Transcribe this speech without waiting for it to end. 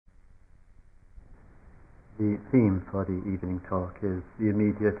The theme for the evening talk is the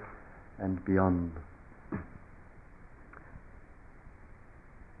immediate and beyond.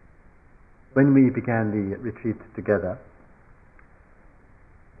 When we began the retreat together,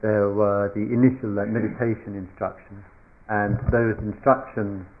 there were the initial meditation instructions, and those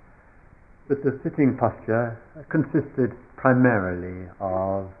instructions with the sitting posture consisted primarily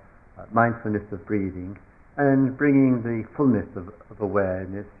of mindfulness of breathing and bringing the fullness of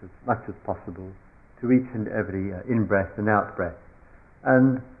awareness as much as possible to each and every in-breath and out-breath.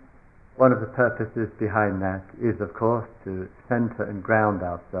 And one of the purposes behind that is, of course, to center and ground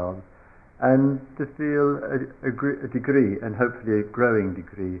ourselves and to feel a degree, and hopefully a growing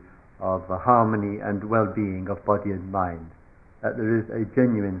degree, of harmony and well-being of body and mind. That there is a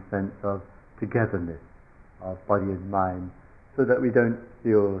genuine sense of togetherness of body and mind, so that we don't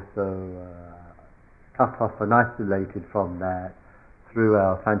feel so cut off and isolated from that through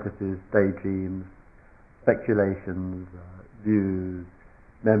our fantasies, daydreams, speculations, views,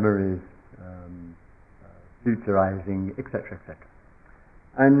 memories, futurizing, etc., etc.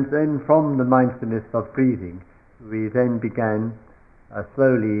 And then from the mindfulness of breathing, we then began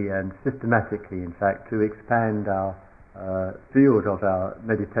slowly and systematically, in fact, to expand our field of our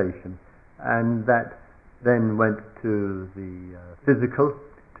meditation, and that then went to the physical,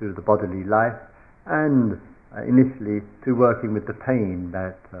 to the bodily life, and initially to working with the pain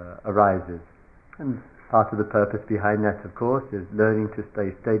that arises. And part of the purpose behind that, of course, is learning to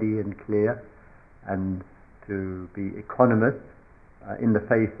stay steady and clear and to be equanimous in the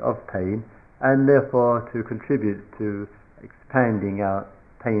face of pain, and therefore to contribute to expanding our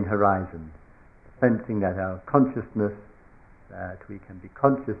pain horizons, sensing that our consciousness, that we can be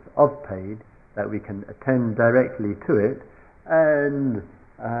conscious of pain, that we can attend directly to it, and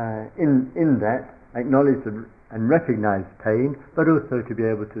in that acknowledge and recognize pain, but also to be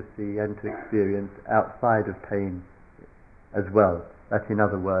able to see and to experience outside of pain as well. That, in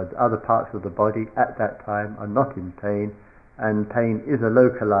other words, other parts of the body at that time are not in pain, and pain is a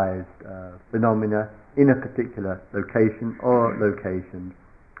localized phenomena in a particular location or locations.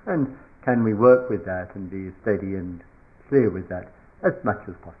 And can we work with that and be steady and clear with that as much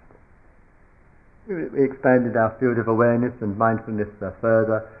as possible? We expanded our field of awareness and mindfulness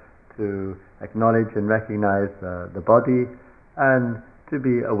further to acknowledge and recognize the body, and to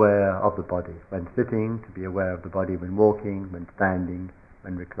be aware of the body when sitting, to be aware of the body when walking, when standing,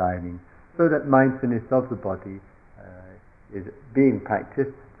 when reclining, so that mindfulness of the body is being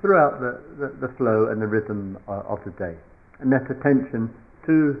practiced throughout the flow and the rhythm of the day. And that attention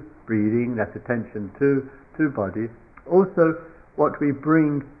to breathing, that attention to body, also what we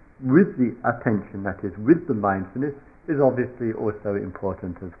bring with the attention, that is with the mindfulness, is obviously also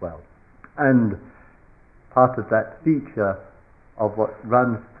important as well. And part of that feature of what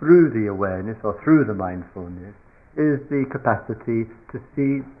runs through the awareness or through the mindfulness is the capacity to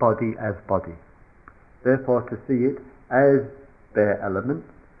see body as body. Therefore, to see it as bare elements,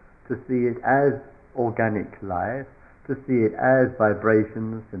 to see it as organic life, to see it as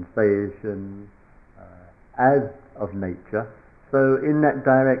vibrations, sensations, as of nature. So in that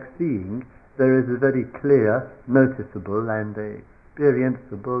direct seeing, there is a very clear, noticeable and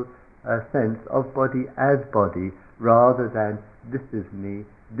experienceable sense of body as body, rather than this is me,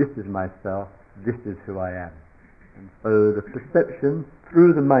 this is myself, this is who I am. And so the perception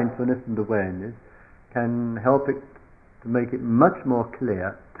through the mindfulness and awareness can help it to make it much more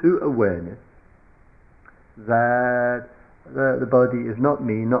clear to awareness that the body is not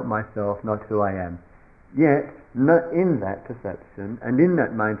me, not myself, not who I am. Yet, in that perception and in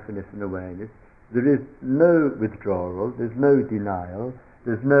that mindfulness and awareness, there is no withdrawal, there's no denial,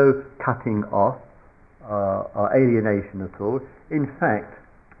 there's no cutting off or alienation at all. In fact,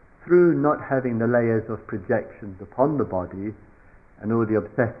 through not having the layers of projections upon the body and all the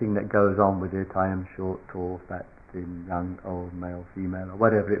obsessing that goes on with it, I am short, tall, fat, thin, young, old, male, female, or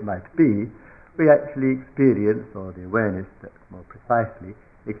whatever it might be, we actually experience, or the awareness more precisely,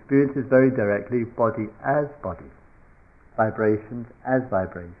 experiences very directly body as body, vibrations as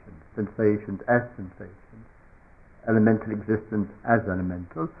vibrations, sensations as sensations, elemental existence as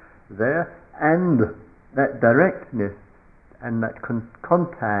elemental there, and that directness and that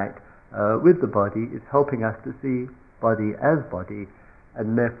contact with the body is helping us to see body as body,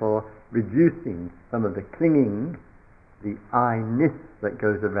 and therefore reducing some of the clinging, the I-ness that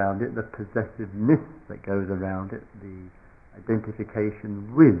goes around it, the possessiveness that goes around it, the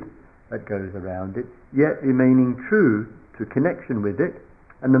identification with that goes around it, yet remaining true to connection with it,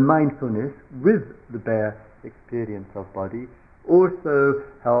 and the mindfulness with the bare experience of body also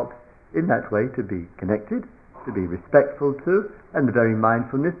helps in that way to be connected, to be respectful to, and the very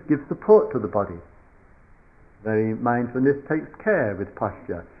mindfulness gives support to the body. Very mindfulness takes care with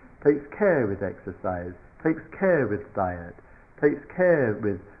posture, takes care with exercise, takes care with diet, takes care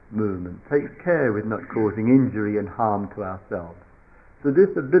with movement, takes care with not causing injury and harm to ourselves. So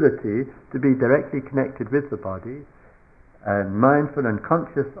this ability to be directly connected with the body and mindful and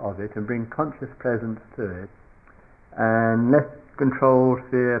conscious of it and bring conscious presence to it and less control,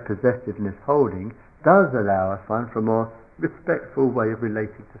 fear, possessiveness, holding does allow us one for a more respectful way of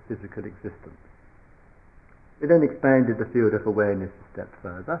relating to physical existence. We then expanded the field of awareness a step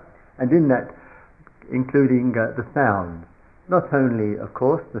further, and in that including the sounds, not only of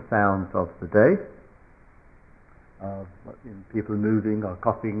course the sounds of the day, of people moving or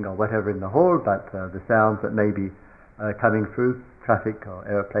coughing or whatever in the hall, but the sounds that may be coming through, traffic or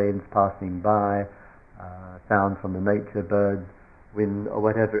aeroplanes passing by, sounds from the nature, birds, wind, or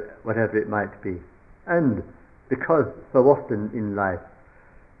whatever it might be. And because so often in life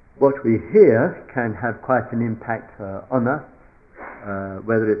what we hear can have quite an impact on us,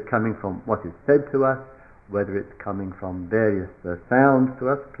 whether it's coming from what is said to us, whether it's coming from various sounds to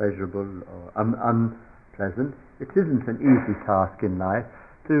us, pleasurable or unpleasant, it isn't an easy task in life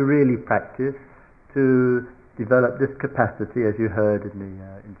to really practice, to develop this capacity, as you heard in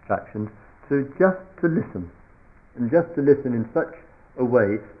the instructions, to listen, and just to listen in such a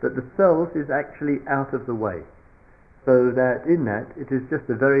way that the self is actually out of the way, so that in that it is just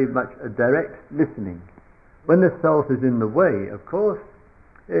a very much a direct listening. When the self is in the way, of course,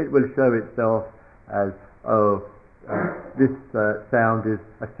 it will show itself as, this sound is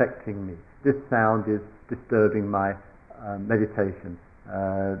affecting me, this sound is disturbing my meditation,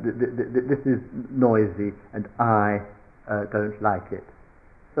 this is noisy and I don't like it.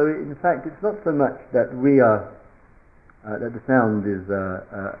 So in fact it's not so much that we are that the sound is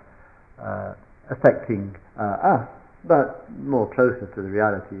affecting us, but more closer to the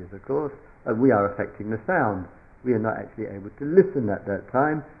reality is of course we are affecting the sound. We are not actually able to listen at that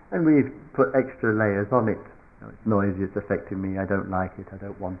time, and we've put extra layers on it. It's noisy, it's affecting me, I don't like it, I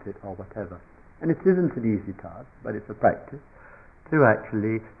don't want it, or whatever. And it isn't an easy task, but it's a practice to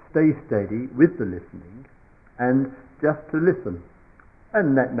actually stay steady with the listening and just to listen.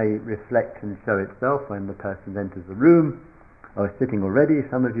 And that may reflect and show itself when the person enters the room or sitting already.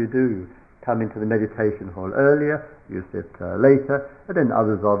 Some of you do. You come into the meditation hall earlier, you sit later, and then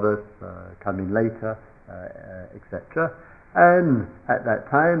others of us come in later, etc. And at that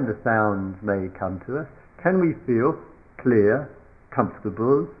time the sounds may come to us. Can we feel clear,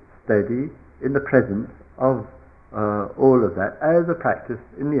 comfortable, steady in the presence of all of that as a practice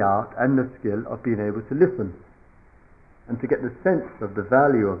in the art and the skill of being able to listen, and to get the sense of the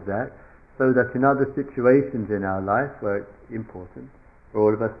value of that, so that in other situations in our life where it's important for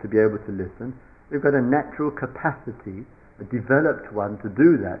all of us to be able to listen, we've got a natural capacity, a developed one, to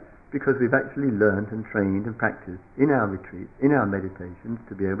do that, because we've actually learned and trained and practiced in our retreats, in our meditations,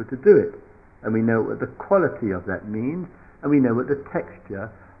 to be able to do it. And we know what the quality of that means, and we know what the texture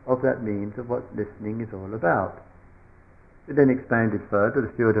of that means of what listening is all about. It then expanded further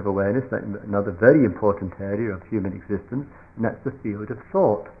the field of awareness, that another very important area of human existence, and that's the field of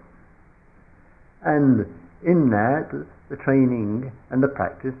thought. And in that, the training and the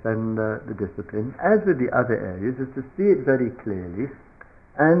practice and the discipline, as with the other areas, is to see it very clearly.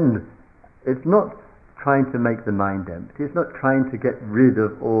 And it's not trying to make the mind empty, it's not trying to get rid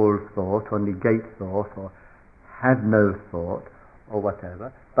of all thought or negate thought or have no thought or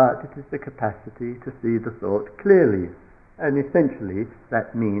whatever, but it is the capacity to see the thought clearly. And essentially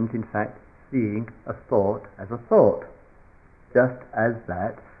that means in fact seeing a thought as a thought, just as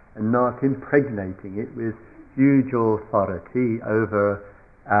that, and not impregnating it with huge authority over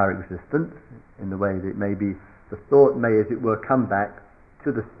our existence in the way that it may be. The thought may, as it were, come back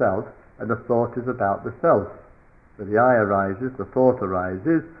to the self, and the thought is about the self. So the I arises, the thought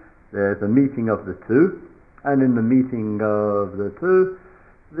arises, there's a meeting of the two, and in the meeting of the two,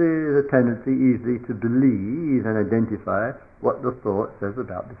 there's a tendency easily to believe and identify what the thought says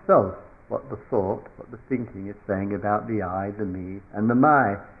about the self, what the thought, what the thinking is saying about the I, the me, and the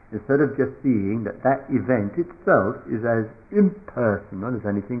my, instead of just seeing that that event itself is as impersonal as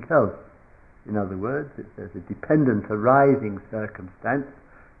anything else. In other words, it's as a dependent arising circumstance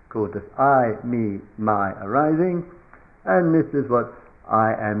called as I, me, my arising, and this is what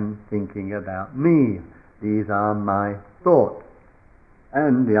I am thinking about me. These are my thoughts.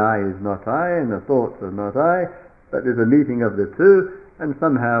 And the I is not I, and the thoughts are not I, but there's a meeting of the two, and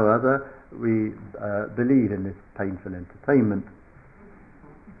somehow or other we believe in this painful entertainment.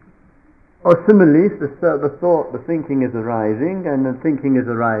 Or similarly, the thought, the thinking is arising, and the thinking is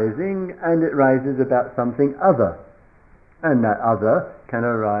arising, and it rises about something other. And that other can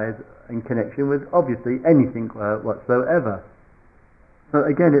arise in connection with obviously anything whatsoever. So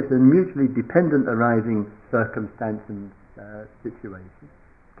again, it's a mutually dependent arising circumstance and situation.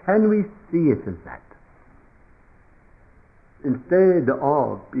 Can we see it as that? Instead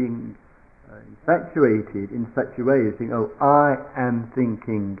of being infatuated in such a way as saying, oh, I am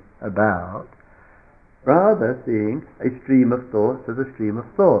thinking about, rather seeing a stream of thoughts as a stream of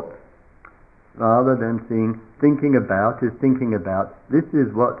thoughts, rather than seeing thinking about is thinking about, this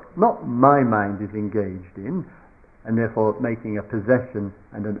is what not my mind is engaged in, and therefore making a possession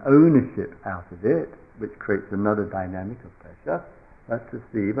and an ownership out of it, which creates another dynamic of pressure, but to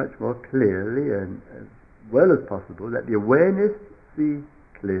see much more clearly and as well as possible that the awareness sees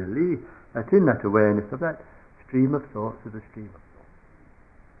clearly that in that awareness of that stream of thoughts is a stream of thoughts.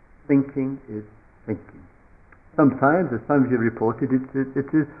 Thinking is thinking. Sometimes, as some of you reported,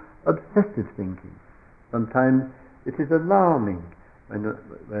 it is obsessive thinking. Sometimes it is alarming when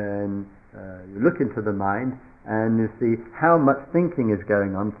you look into the mind and you see how much thinking is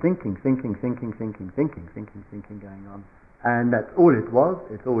going on, thinking going on, and that's all it was,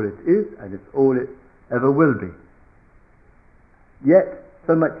 it's all it is, and it's all it ever will be. Yet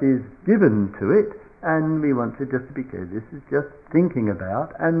so much is given to it, and we want to just be clear, this is just thinking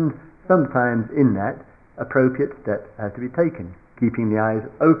about, and sometimes in that appropriate steps have to be taken, keeping the eyes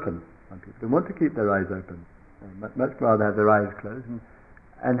open. Some people don't want to keep their eyes open, much rather have their eyes closed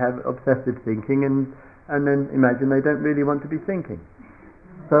and have obsessive thinking and then imagine they don't really want to be thinking.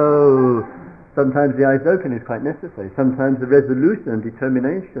 So sometimes the eyes open is quite necessary. Sometimes the resolution and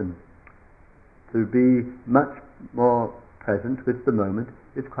determination to be much more present with the moment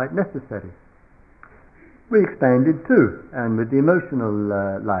is quite necessary. We expanded too, and with the emotional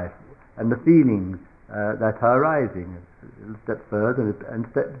life and the feelings that are arising, a step further and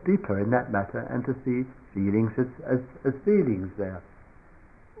step deeper in that matter, and to see feelings as feelings there.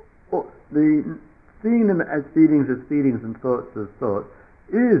 Seeing them as feelings and thoughts as thoughts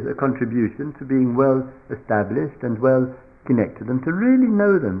is a contribution to being well established and well connected, and to really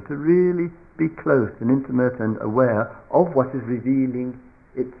know them, to really be close and intimate and aware of what is revealing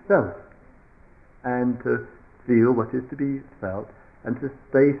itself, and to feel what is to be felt, and to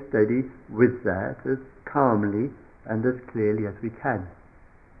stay steady with that as calmly and as clearly as we can.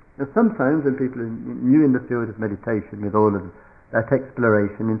 Now sometimes when people are new in the field of meditation with all of that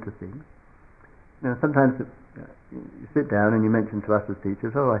exploration into things, sometimes you sit down and you mention to us as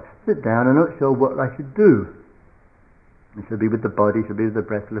teachers, oh, I sit down, I'm not sure what I should do. It should be with the body, should be with the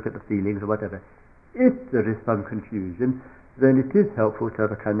breath, look at the feelings or whatever. If there is some confusion, then it is helpful to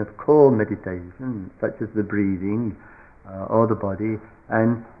have a kind of core meditation, such as the breathing or the body,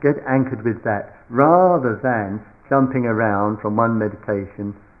 and get anchored with that, rather than jumping around from one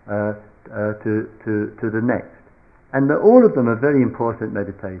meditation to the next. And all of them are very important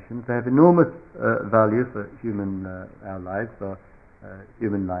meditations. They have enormous value for our lives, for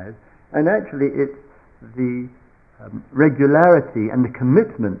human lives. And actually it's the regularity and the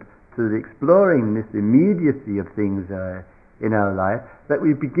commitment to the exploring this immediacy of things in our life that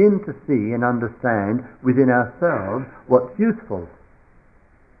we begin to see and understand within ourselves what's useful,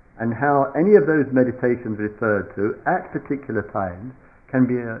 and how any of those meditations referred to at particular times can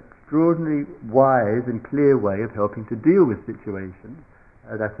be an extraordinarily wise and clear way of helping to deal with situations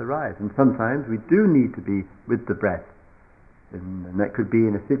that arise. And sometimes we do need to be with the breath, and that could be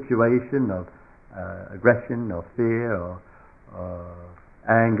in a situation of aggression or fear or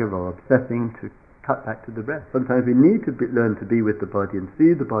anger or obsessing, to cut back to the breath. Sometimes we need to learn to be with the body and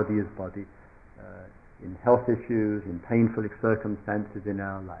see the body as body in health issues, in painful circumstances in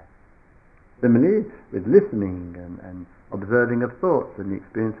our life. Similarly, with listening and observing of thoughts and the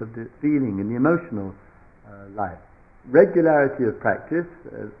experience of the feeling and the emotional life. Regularity of practice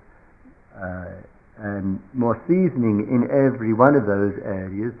and more seasoning in every one of those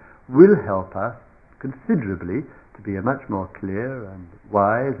areas will help us considerably to be a much more clear and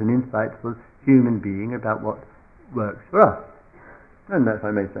wise and insightful human being about what works for us. And if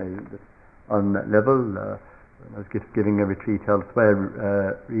I may say, on that level, when I was giving a retreat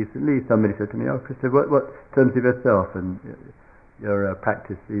elsewhere recently, somebody said to me, oh, Christopher, what in terms of yourself and your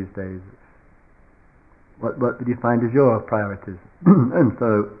practice these days, what did you find as your priorities? And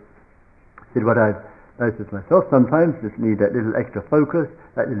so I said, what I've noticed myself, sometimes just need that little extra focus,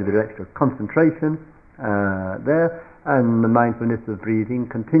 that little bit of extra concentration there, and the mindfulness of breathing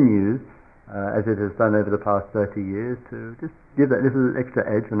continues as it has done over the past 30 years to just give that little extra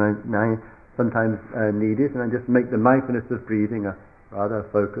edge when I sometimes need it, and I just make the mindfulness of breathing a rather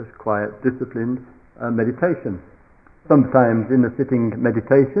focused, quiet, disciplined meditation. Sometimes in the sitting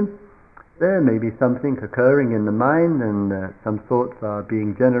meditation there may be something occurring in the mind, and some thoughts are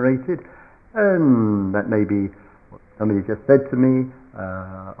being generated, and that may be what somebody just said to me,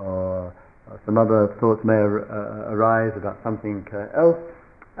 or some other thoughts may arise about something else,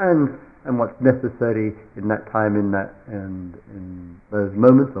 and what's necessary in that time, in those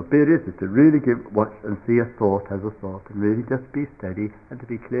moments or periods, is to really watch and see a thought as a thought, and really just be steady and to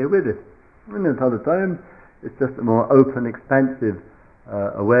be clear with it. And at other times, it's just a more open, expansive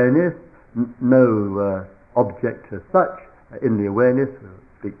awareness, no object as such in the awareness. We'll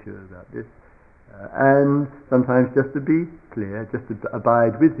speak to you about this. And sometimes just to be clear, just to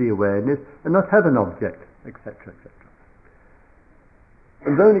abide with the awareness and not have an object, etc., etc.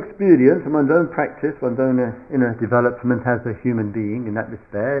 One's own experience and one's own practice, one's own inner development as a human being in that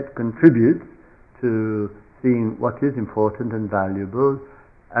respect contributes to seeing what is important and valuable,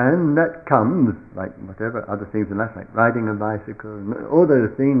 and that comes, like whatever other things in life, like riding a bicycle, and all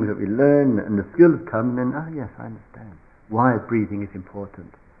those things that we learn, and the skills come, and then, yes, I understand why breathing is important,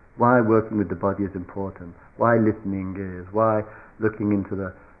 why working with the body is important, why listening is, why looking into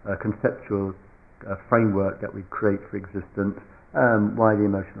the conceptual framework that we create for existence, why the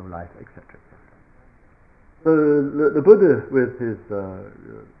emotional life, etc. So the Buddha, with his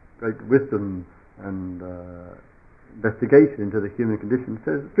great wisdom and investigation into the human condition,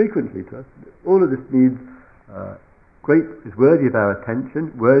 says frequently to us, all of this needs is worthy of our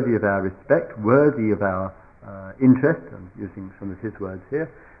attention, worthy of our respect, worthy of our interest. I'm using some of his words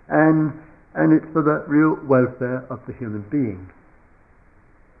here, and it's for the real welfare of the human being.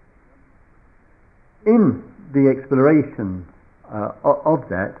 In the exploration of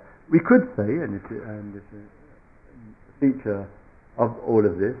that, we could say, and it's a feature of all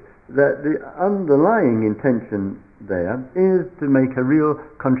of this, that the underlying intention there is to make a real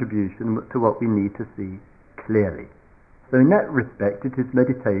contribution to what we need to see clearly. So in that respect, it is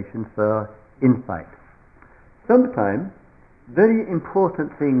meditation for insight. Sometimes very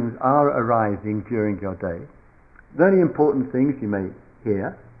important things are arising during your day. Very important things you may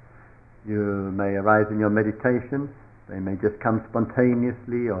hear. You may arise in your meditation. They may just come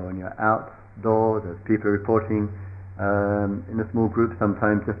spontaneously, or when you're outdoors, as people are reporting in a small group,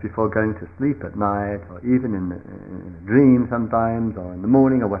 sometimes just before going to sleep at night, or even in a dream sometimes, or in the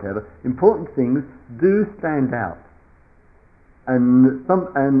morning, or whatever. Important things do stand out. And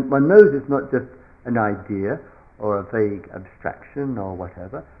one knows it's not just an idea or a vague abstraction or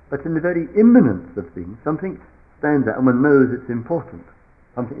whatever, but in the very immanence of things, something stands out and one knows it's important.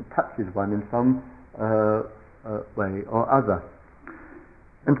 Something that touches one in some way or other.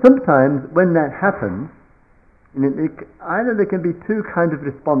 And sometimes when that happens, either there can be two kinds of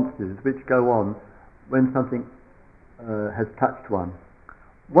responses which go on when something has touched one.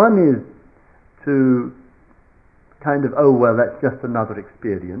 One is to kind of, well, that's just another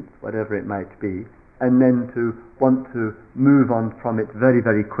experience, whatever it might be, and then to want to move on from it very,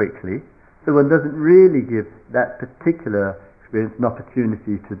 very quickly. So one doesn't really give that particular experience an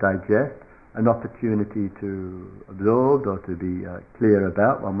opportunity to digest, an opportunity to absorb or to be clear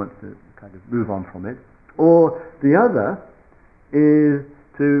about. One wants to kind of move on from it. Or the other is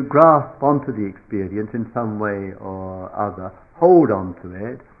to grasp onto the experience in some way or other, hold on to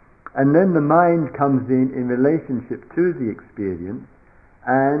it, and then the mind comes in relationship to the experience,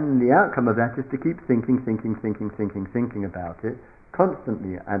 and the outcome of that is to keep thinking about it,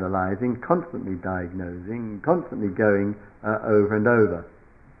 constantly analyzing, constantly diagnosing, constantly going over and over.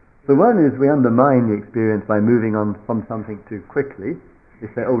 So one is we undermine the experience by moving on from something too quickly. We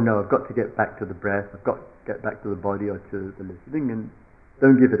say, oh no, I've got to get back to the breath, I've got to get back to the body or to the listening, and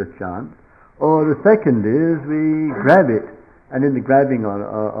don't give it a chance. Or the second is we grab it, and in the grabbing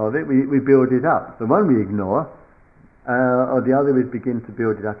of it, we build it up. So one we ignore, or the other is begin to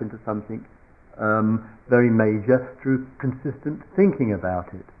build it up into something very major through consistent thinking about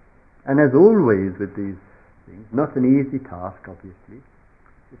it. And as always with these things, not an easy task, obviously,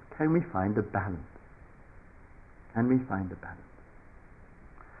 is can we find a balance? Can we find a balance?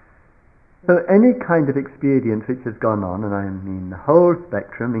 So any kind of experience which has gone on, and I mean the whole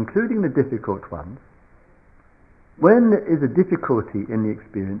spectrum, including the difficult ones, when there is a difficulty in the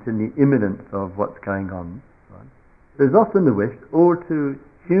experience, in the imminence of what's going on, there's often the wish, all too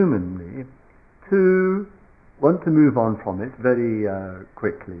humanly, to want to move on from it very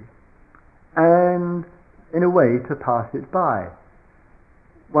quickly, and in a way to pass it by.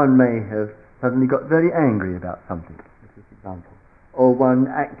 One may have suddenly got very angry about something, this is an example. Or one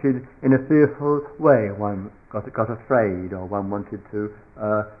acted in a fearful way, one got afraid, or one wanted to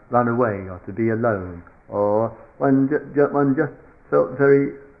run away, or to be alone, or one just felt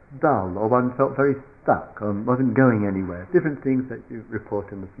very dull, or one felt very stuck, or wasn't going anywhere. Different things that you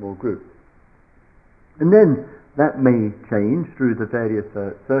report in the small group. And then that may change through the various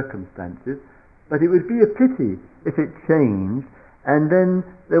circumstances, but it would be a pity if it changed and then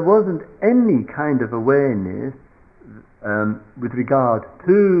there wasn't any kind of awareness with regard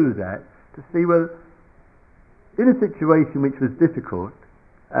to that, to see, well, in a situation which was difficult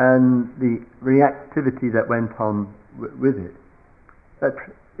and the reactivity that went on with it, that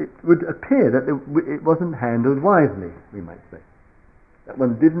it would appear that it wasn't handled wisely, we might say. That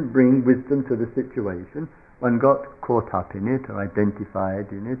one didn't bring wisdom to the situation, one got caught up in it or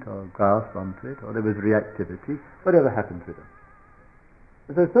identified in it or grasped onto it, or there was reactivity, whatever happened with it.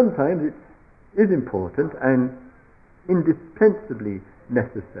 And so sometimes it is important and indispensably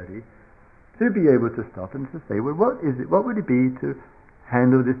necessary to be able to stop and to say, well, what would it be to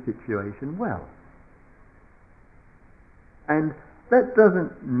handle this situation well? And that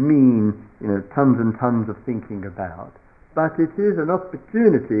doesn't mean, tons and tons of thinking about, but it is an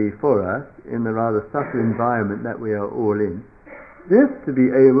opportunity for us in the rather subtle environment that we are all in, just to be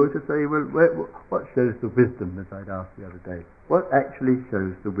able to say, well, what shows the wisdom, as I'd asked the other day? What actually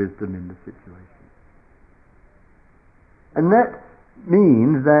shows the wisdom in the situation? And that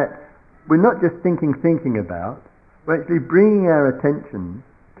means that we're not just thinking about, we're actually bringing our attention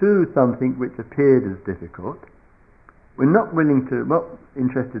to something which appeared as difficult. We're not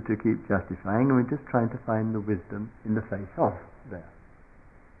interested to keep justifying, and we're just trying to find the wisdom in the face of there.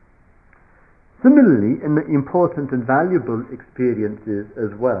 Similarly, in the important and valuable experiences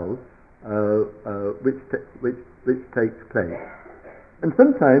as well, which takes place, and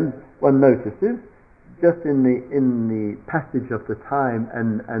sometimes one notices, just in the passage of the time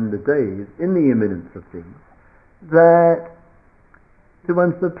and the days, in the imminence of things, that to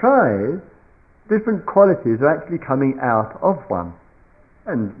one's surprise, different qualities are actually coming out of one.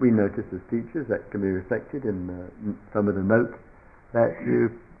 And we notice as teachers that can be reflected in some of the notes that you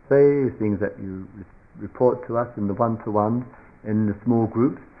say, things that you report to us in the one-to-ones, in the small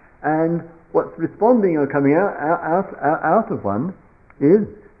groups. And what's responding or coming out of one is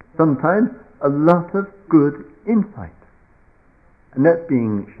sometimes a lot of good insight. And that's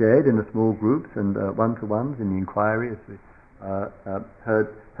being shared in the small groups and one-to-ones in the inquiry, as we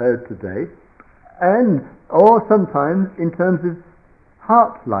heard today. Or sometimes in terms of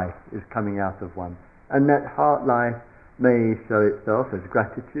heart life is coming out of one. And that heart life may show itself as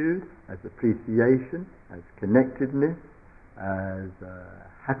gratitude, as appreciation, as connectedness, as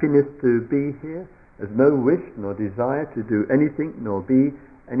happiness to be here, as no wish nor desire to do anything nor be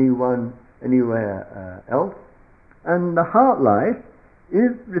anywhere else. And the heart life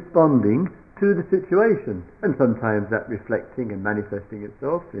is responding to the situation, and sometimes that reflecting and manifesting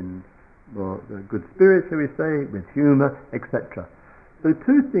itself in more good spirit, shall we say, with humour, etc. So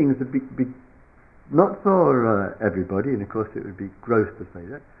two things would be not for everybody, and of course it would be gross to say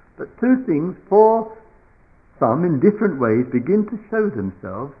that, but two things for some in different ways begin to show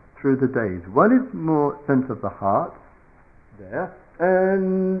themselves through the days. One is more sense of the heart there,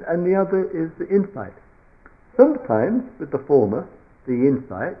 and the other is the insight. Sometimes with the former, the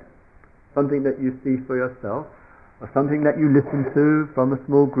insight, something that you see for yourself, or something that you listen to from a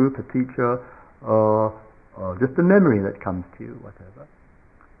small group, a teacher, or just a memory that comes to you, whatever.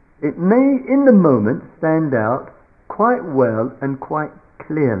 It may, in the moment, stand out quite well and quite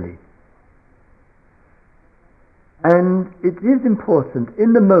clearly. And it is important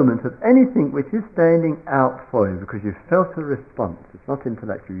in the moment of anything which is standing out for you, because you've felt a response, it's not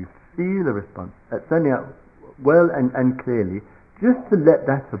intellectual, you feel a response, that's standing out well and clearly, just to let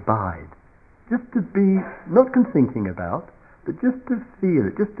that abide. Just to be, not thinking about, but just to feel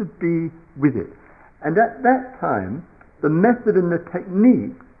it, just to be with it. And at that time, the method and the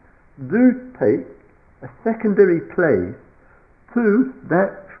techniques do take a secondary place to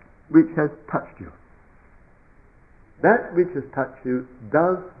that which has touched you. That which has touched you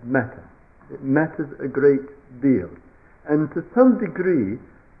does matter. It matters a great deal. And to some degree,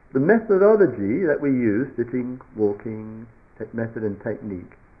 the methodology that we use, sitting, walking, method and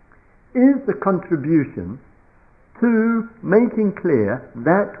technique, is the contribution to making clear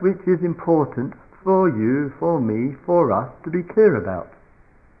that which is important for you, for me, for us to be clear about.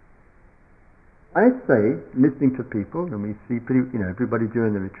 I say, listening to people, and we see everybody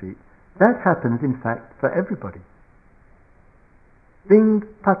during the retreat, that happens in fact for everybody. Things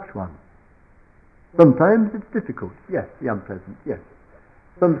touch one. Sometimes it's difficult, yes, the unpleasant, yes.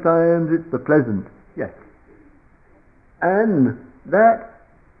 Sometimes it's the pleasant, yes. And that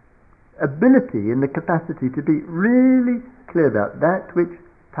ability and the capacity to be really clear about that which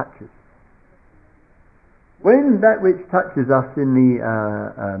touches. When that which touches us in the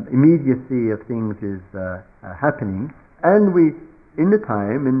immediacy of things is happening, and we in the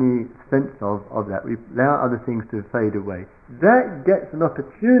time, in the sense of that, we allow other things to fade away. That gets an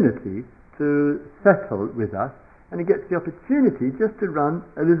opportunity to settle with us, and it gets the opportunity just to run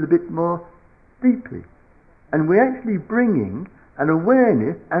a little bit more deeply. And we're actually bringing an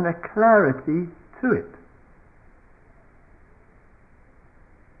awareness and a clarity to it.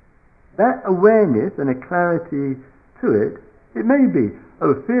 That awareness and a clarity to it, it may be,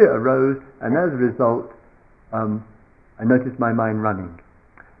 fear arose, and as a result, I noticed my mind running.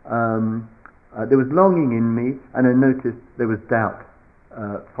 There was longing in me, and I noticed there was doubt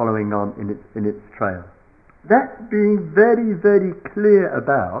following on in its trail. That being very, very clear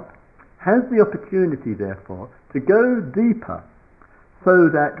about has the opportunity, therefore, to go deeper, so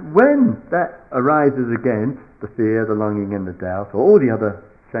that when that arises again, the fear, the longing, and the doubt, or all the other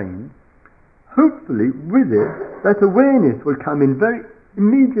chains, hopefully with it, that awareness will come in very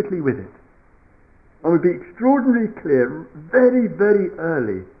immediately with it. And will be extraordinarily clear very, very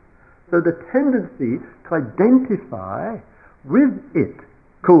early. So the tendency to identify with it,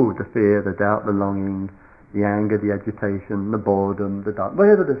 called the fear, the doubt, the longing, the anger, the agitation, the boredom, the dark,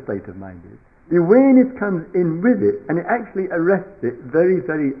 whatever the state of mind is, the awareness comes in with it, and it actually arrests it very,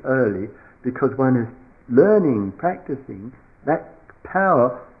 very early, because one is learning, practicing that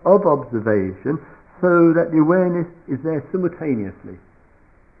power of observation, so that the awareness is there simultaneously.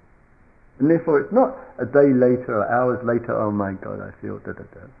 And therefore it's not a day later or hours later, oh my God, I feel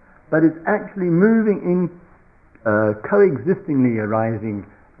da-da-da. But it's actually moving in, coexistingly arising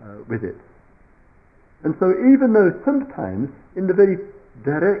with it. And so even though sometimes in the very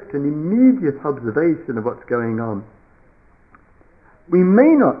direct and immediate observation of what's going on, we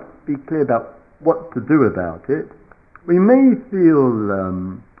may not be clear about what to do about it, we may feel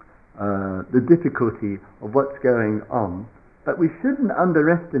the difficulty of what's going on, but we shouldn't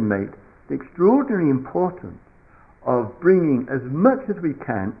underestimate the extraordinary importance of bringing as much as we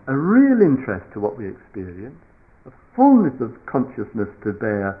can a real interest to what we experience, a fullness of consciousness to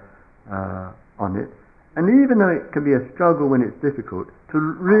bear on it, and even though it can be a struggle when it's difficult, to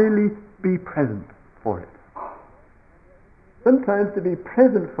really be present for it. Sometimes to be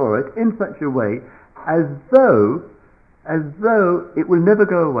present for it in such a way as though it will never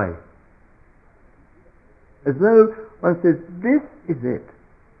go away. As though one says, this is it.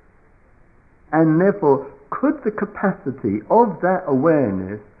 And therefore, could the capacity of that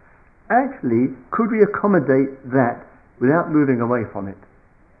awareness actually, could we accommodate that without moving away from it?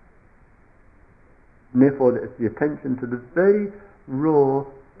 And therefore, there's the attention to the very raw,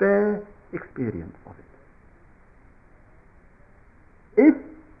 bare experience of it. If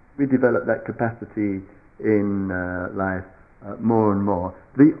we develop that capacity in life more and more,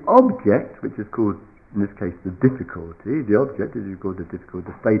 the object, which is called in this case the difficulty, the object is called the difficulty,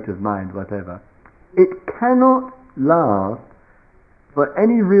 the state of mind, whatever, it cannot last for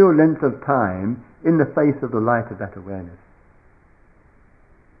any real length of time in the face of the light of that awareness.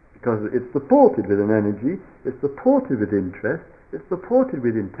 Because it's supported with an energy, it's supported with interest, it's supported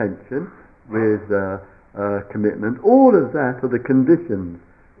with intention, with commitment. All of that are the conditions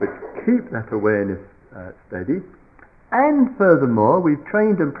which keep that awareness steady. And furthermore, we've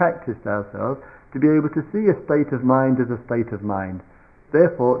trained and practiced ourselves to be able to see a state of mind as a state of mind.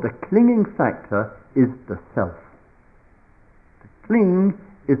 Therefore, the clinging factor is the self. To cling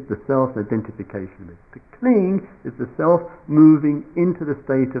is the self-identification with. To cling is the self moving into the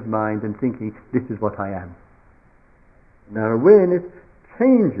state of mind and thinking, this is what I am. Now, awareness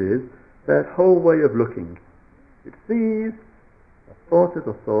changes that whole way of looking. It sees a thought as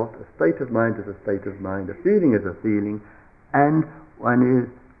a thought, a state of mind as a state of mind, a feeling as a feeling, and one is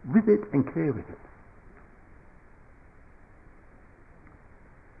with it and clear with it.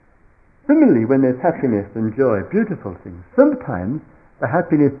 Similarly, when there's happiness and joy, beautiful things, sometimes the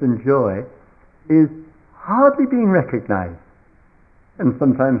happiness and joy is hardly being recognized. And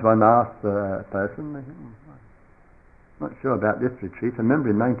sometimes one asks a person, not sure about this retreat, I remember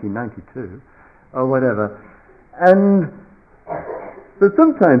in 1992, or whatever, and so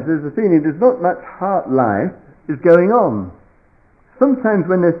sometimes there's a feeling there's not much heart life is going on. Sometimes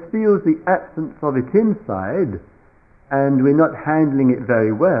when there feels the absence of it inside, and we're not handling it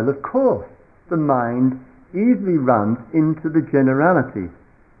very well, of course, the mind easily runs into the generality.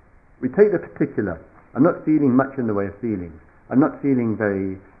 We take the particular. I'm not feeling much in the way of feelings. I'm not feeling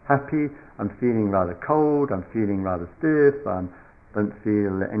very happy. I'm feeling rather cold. I'm feeling rather stiff. I don't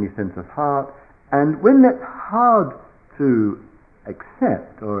feel any sense of heart. And when that's hard to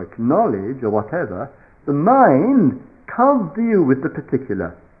accept or acknowledge or whatever, the mind can't deal with the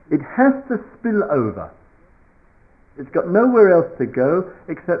particular. It has to spill over. It's got nowhere else to go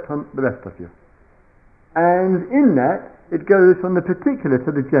except on the rest of you. And in that, it goes from the particular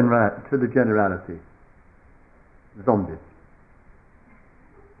to the generality. Zombies.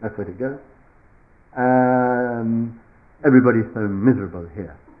 That's what it goes. Everybody's so miserable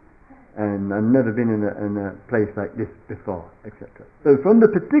here, and I've never been in a place like this before, etc. So from the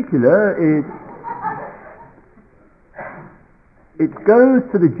particular, it goes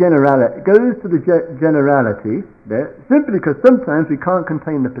to the generality. It goes to the generality there, simply because sometimes we can't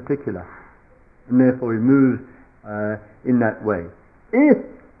contain the particular, and therefore it moves in that way.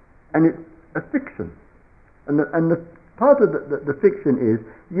 And it's a fiction, and the part of the fiction is,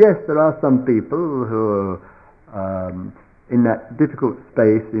 yes, there are some people who are in that difficult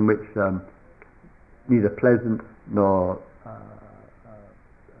space in which neither pleasant nor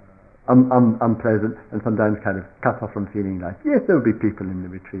unpleasant, and sometimes kind of cut off from feeling life. Yes, there will be people in the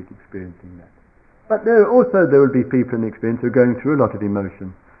retreat experiencing that. But there will be people in the experience who are going through a lot of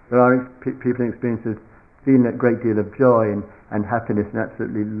emotion. There are people in experiences feeling a great deal of joy and happiness and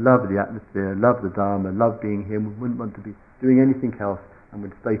absolutely love the atmosphere, love the Dharma, love being here, wouldn't want to be doing anything else, and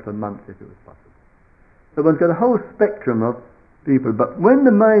would stay for months if it was possible. So one's got a whole spectrum of people, but when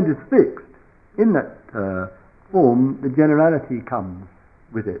the mind is fixed in that form, the generality comes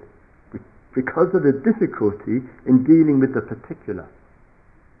with it, because of the difficulty in dealing with the particular.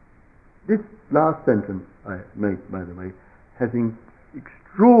 This last sentence I make, by the way, has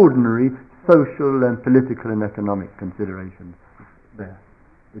extraordinary social and political and economic considerations there.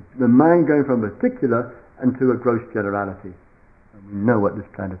 The mind going from a particular and to a gross generality. And we know what this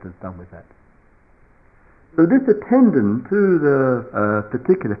planet has done with that. So this attendant to the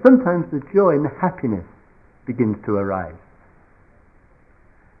particular, sometimes the joy and the happiness begins to arise.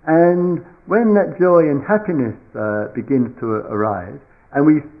 And when that joy and happiness begins to arise, and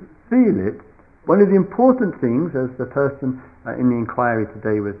we feel it, one of the important things, as the person in the inquiry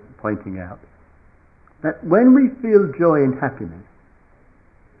today was pointing out, that when we feel joy and happiness,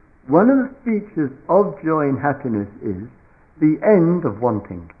 one of the features of joy and happiness is the end of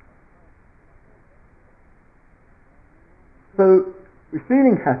wanting. So we're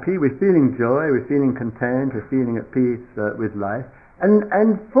feeling happy, we're feeling joy, we're feeling content, we're feeling at peace with life,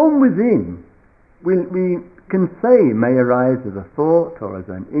 and from within we can say may arise as a thought or as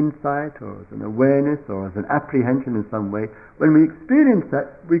an insight or as an awareness or as an apprehension in some way. When we experience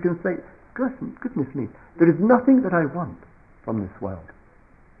that, we can say, goodness me, there is nothing that I want from this world.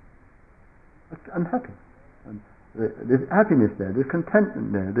 I'm happy. There's happiness there, there's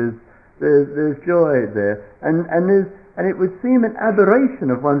contentment there, there's joy there, and it would seem an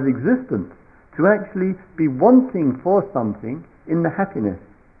aberration of one's existence to actually be wanting for something in the happiness,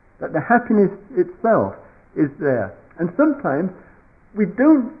 that the happiness itself is there. And sometimes we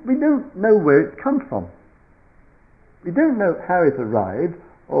don't know where it's come from. We don't know how it arrived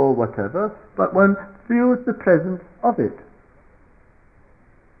or whatever, but one feels the presence of it.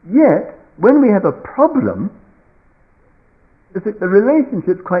 Yet, when we have a problem, the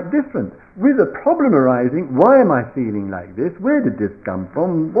relationship's quite different. With a problem arising, why am I feeling like this? Where did this come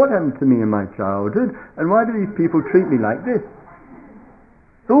from? What happened to me in my childhood? And why do these people treat me like this?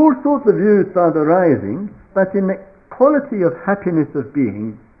 So all sorts of views start arising, but in the quality of happiness of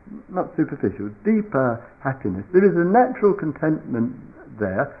being, not superficial, deeper happiness, there is a natural contentment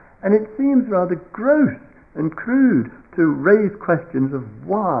there, and it seems rather gross and crude to raise questions of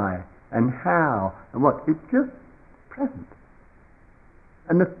why and how and what. It's just present.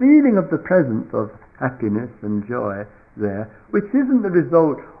 And the feeling of the presence of happiness and joy there, which isn't the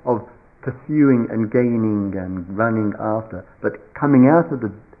result of pursuing and gaining and running after, but coming out of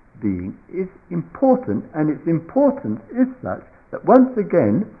the being, is important, and its importance is such that once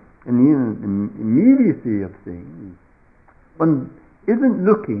again, in the immediacy of things, one isn't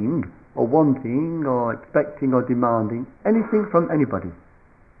looking or wanting or expecting or demanding anything from anybody.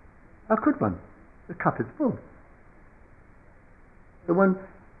 How could one? The cup is full. So one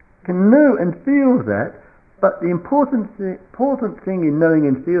can know and feel that, but the important thing in knowing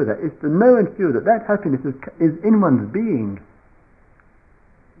and feel that is to know and feel that that happiness is in one's being.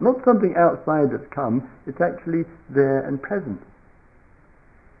 Not something outside that's come, it's actually there and present.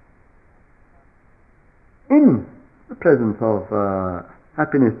 In the presence of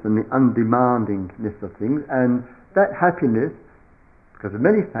happiness and the undemandingness of things, and that happiness, because of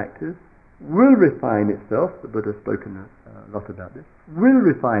many factors, will refine itself. The Buddha has spoken a lot about this. Will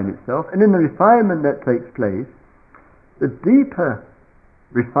refine itself, and in the refinement that takes place, the deeper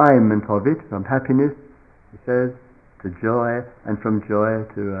refinement of it, from happiness, he says, to joy, and from joy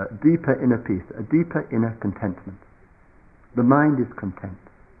to a deeper inner peace, a deeper inner contentment. The mind is content,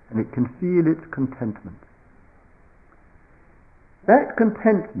 and it can feel its contentment. That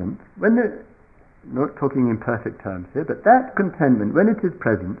contentment, when not talking in perfect terms here, but that contentment, when it is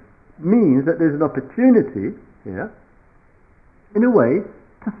present, means that there's an opportunity here, in a way,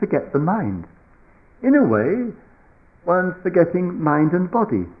 to forget the mind. In a way, one's forgetting mind and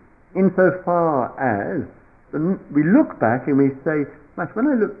body, insofar as we look back and we say, when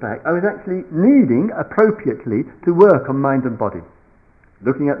I look back, I was actually needing appropriately to work on mind and body.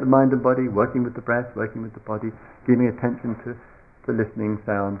 Looking at the mind and body, working with the breath, working with the body, giving attention to listening,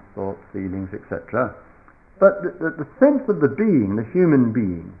 sounds, thoughts, feelings, etc. But the sense of the being, the human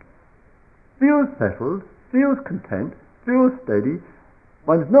being, feels settled, feels content, feels steady.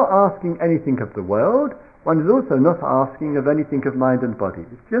 One's not asking anything of the world. One is also not asking of anything of mind and body.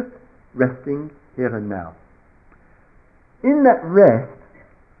 It's just resting here and now. In that rest,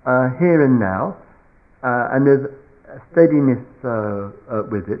 here and now, and there's a steadiness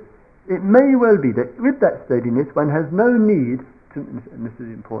with it, it may well be that with that steadiness one has no need to, and this is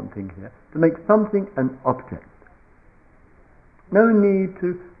the important thing here, to make something an object. No need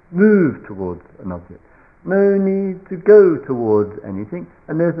to move towards an object. No need to go towards anything,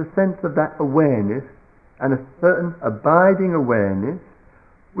 and there's a sense of that awareness and a certain abiding awareness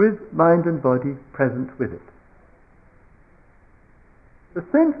with mind and body present with it. The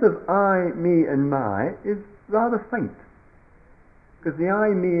sense of I, me and my is rather faint, because the I,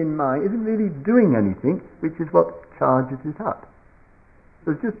 me and my isn't really doing anything, which is what charges it up.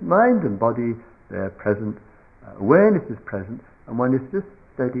 So it's just mind and body, they're present, awareness is present, and one is just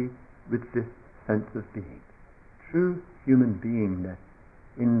steady with this sense of being. True human beingness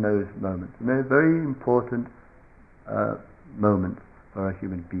in those moments. And they're very important moments for a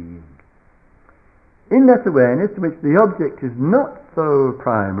human being. In that awareness, in which the object is not so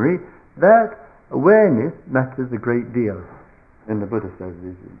primary, that awareness matters a great deal. And the Buddha says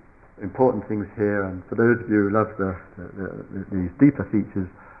these important things here, and for those of you who love these deeper features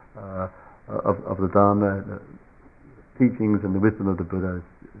of the Dharma, the teachings and the wisdom of the Buddha,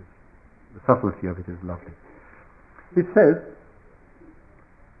 the subtlety of it is lovely. It says,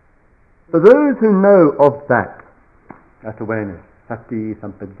 for those who know of that awareness, sati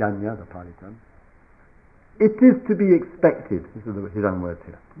sampajanya, the Pali term, it is to be expected, this is his own words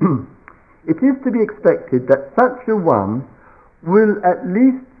here, it is to be expected that such a one will at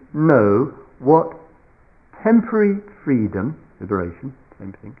least know what temporary freedom, liberation,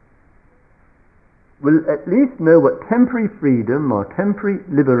 same thing, will at least know what temporary freedom or temporary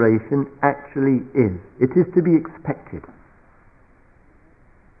liberation actually is. It is to be expected.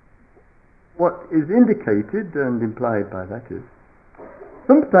 What is indicated and implied by that is,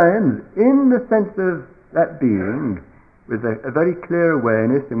 sometimes in the sense of that being, with a very clear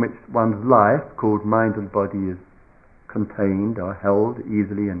awareness in which one's life, called mind and body, is contained or held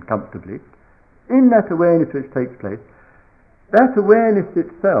easily and comfortably, in that awareness which takes place, that awareness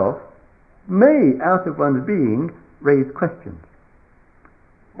itself may, out of one's being, raise questions.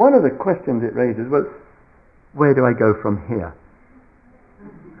 One of the questions it raises, well, where do I go from here?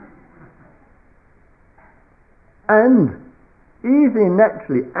 And easy and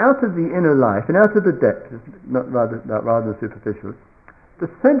naturally, out of the inner life and out of the depths, not rather superficial, the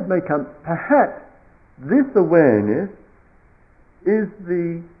sense may come, perhaps this awareness is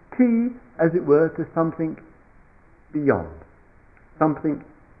the key, as it were, to something beyond, something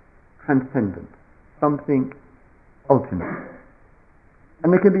transcendent, something ultimate.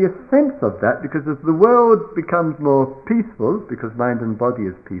 And there can be a sense of that, because as the world becomes more peaceful, because mind and body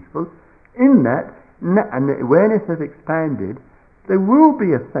is peaceful, in that, and the awareness has expanded, there will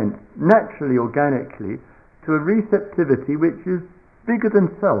be a sense, naturally, organically, to a receptivity which is bigger than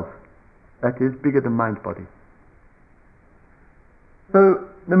self, that is, bigger than mind-body. So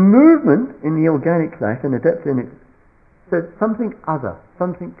the movement in the organic life and the depth in it says something other,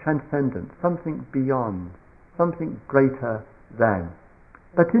 something transcendent, something beyond, something greater than.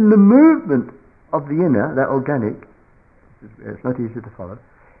 But in the movement of the inner, that organic, it's not easy to follow,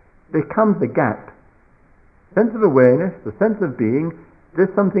 there comes the gap. Sense of awareness, the sense of being,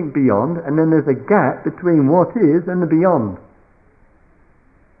 there's something beyond, and then there's a gap between what is and the beyond.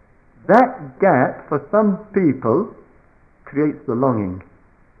 That gap, for some people, creates the longing.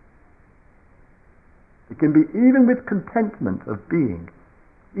 It can be even with contentment of being,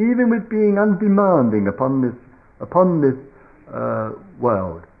 even with being undemanding upon this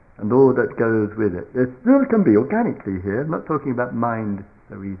world and all that goes with it. There still can be, organically here, I'm not talking about mind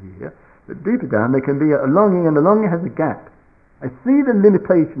so easy here, but deeper down there can be a longing, and the longing has a gap. I see the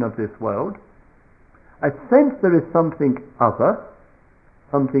limitation of this world. I sense there is something other,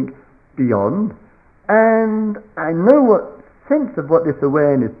 something beyond, and I know what sense of what this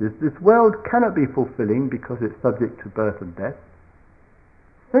awareness is. This world cannot be fulfilling because it's subject to birth and death.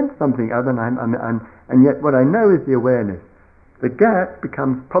 sense something other than and yet what I know is the awareness. The gap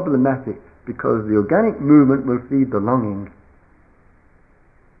becomes problematic because the organic movement will feed the longing.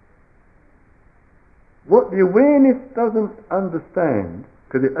 What the awareness doesn't understand,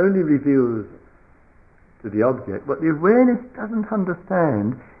 because it only reveals to the object, what the awareness doesn't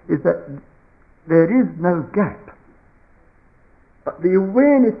understand is that there is no gap. But the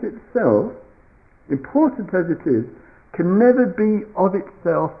awareness itself, important as it is, can never be of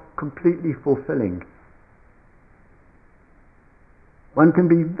itself completely fulfilling. One can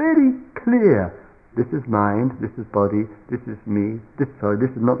be very clear, this is mind, this is body, this is me, this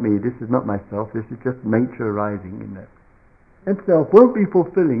is not me, this is not myself, this is just nature arising in there. Itself won't be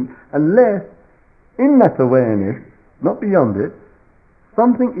fulfilling unless, in that awareness, not beyond it,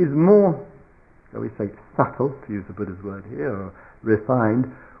 something is more, shall we say, subtle, to use the Buddha's word here, or refined,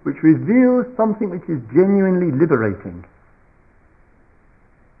 which reveals something which is genuinely liberating.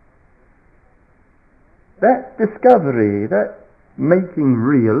 That discovery, that making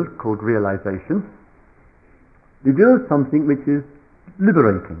real, called realization, reveals something which is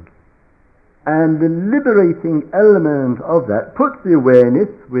liberating. And the liberating element of that puts the awareness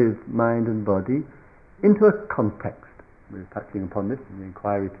with mind and body into a context. We're touching upon this in the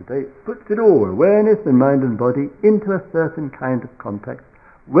inquiry today. It puts it all, awareness and mind and body, into a certain kind of context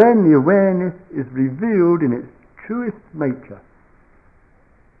when the awareness is revealed in its truest nature.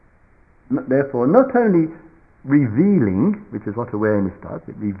 Therefore, not only revealing, which is what awareness does,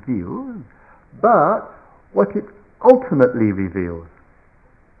 it reveals, but what it ultimately reveals.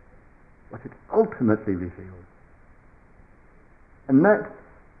 What it ultimately reveals. And that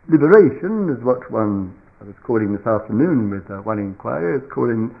liberation is what I was calling this afternoon with one inquiry, is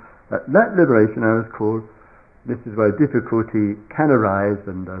calling that liberation I was called, this is where difficulty can arise,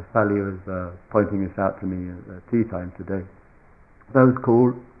 and Sally was pointing this out to me at tea time today. That was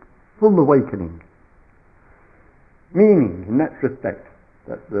called full awakening. Meaning, in that respect,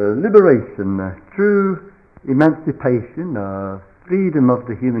 that the liberation, the true emancipation, freedom of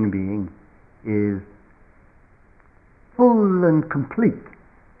the human being is full and complete.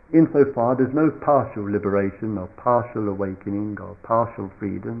 Insofar there's no partial liberation or partial awakening or partial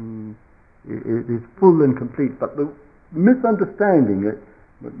freedom. It is full and complete. But the misunderstanding that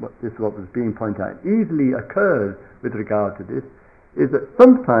what was being pointed out easily occurs with regard to this is that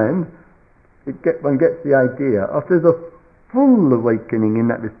sometimes one gets the idea if there's a full awakening in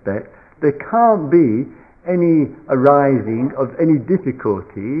that respect, there can't be any arising of any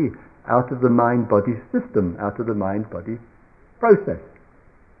difficulty out of the mind-body system, out of the mind-body process.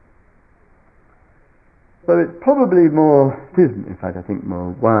 So it's probably in fact I think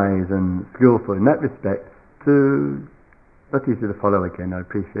more wise and skillful in that respect to, not easy to follow again, I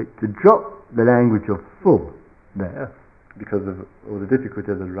appreciate, to drop the language of full there because of all the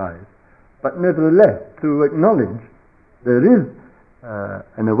difficulties that arise, but nevertheless to acknowledge there is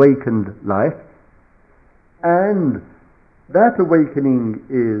an awakened life, and that awakening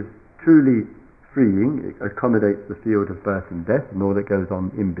is truly freeing. It accommodates the field of birth and death and all that goes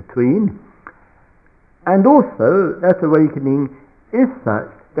on in between. And also, that awakening is such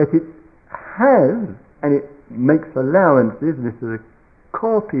that it has, and it makes allowances, and this is a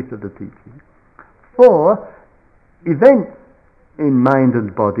core piece of the teaching, for events in mind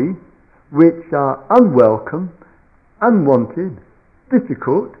and body which are unwelcome, unwanted,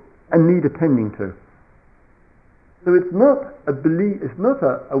 difficult, and need attending to. So it's not a belief, it's not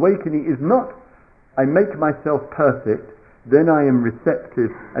a awakening, is not I make myself perfect, then I am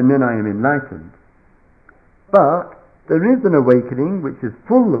receptive, and then I am enlightened. But there is an awakening which is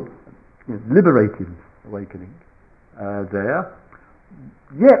full of liberating awakening there.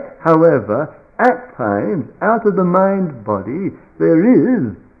 Yet, however, at times, out of the mind-body, there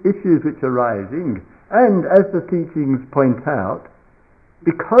is issues which are arising, and as the teachings point out,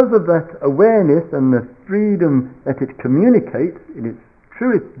 because of that awareness and the freedom that it communicates in its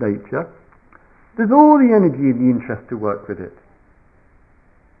truest nature, there's all the energy and the interest to work with it.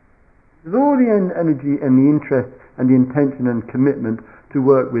 There's all the energy and the interest and the intention and commitment to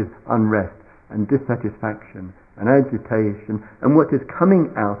work with unrest and dissatisfaction and agitation and what is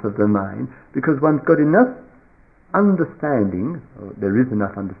coming out of the mind, because one's got enough understanding, or there is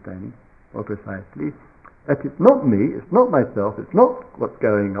enough understanding, more precisely, that it's not me, it's not myself, it's not what's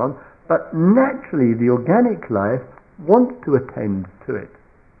going on, but naturally the organic life wants to attend to it.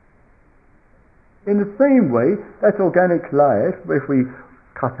 In the same way, that organic life, if we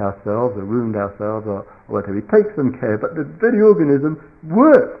cut ourselves or wound ourselves or whatever, it takes some care, but the very organism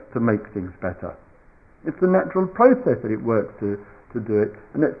works to make things better. It's the natural process that it works to do it,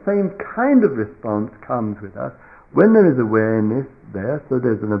 and that same kind of response comes with us When there is awareness there, so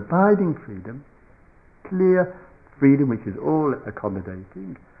there's an abiding freedom, clear freedom which is all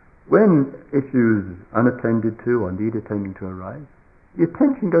accommodating. When issues unattended to or need attending to arise, the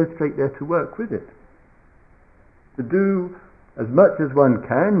attention goes straight there to work with it, to do as much as one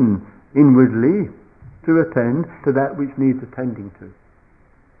can inwardly to attend to that which needs attending to.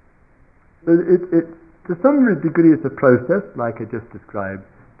 So it to some degree it's a process, like I just described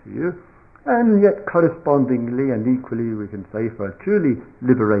to you, and yet correspondingly and equally we can say for a truly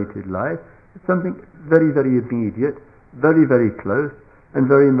liberated life, it's something very, very immediate, very, very close, and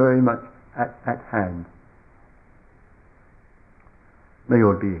very, very much at hand. May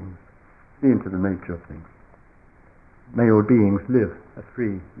all beings see into the nature of things. May all beings live a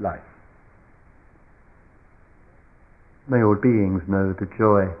free life. May all beings know the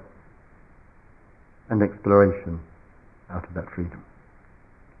joy and exploration out of that freedom.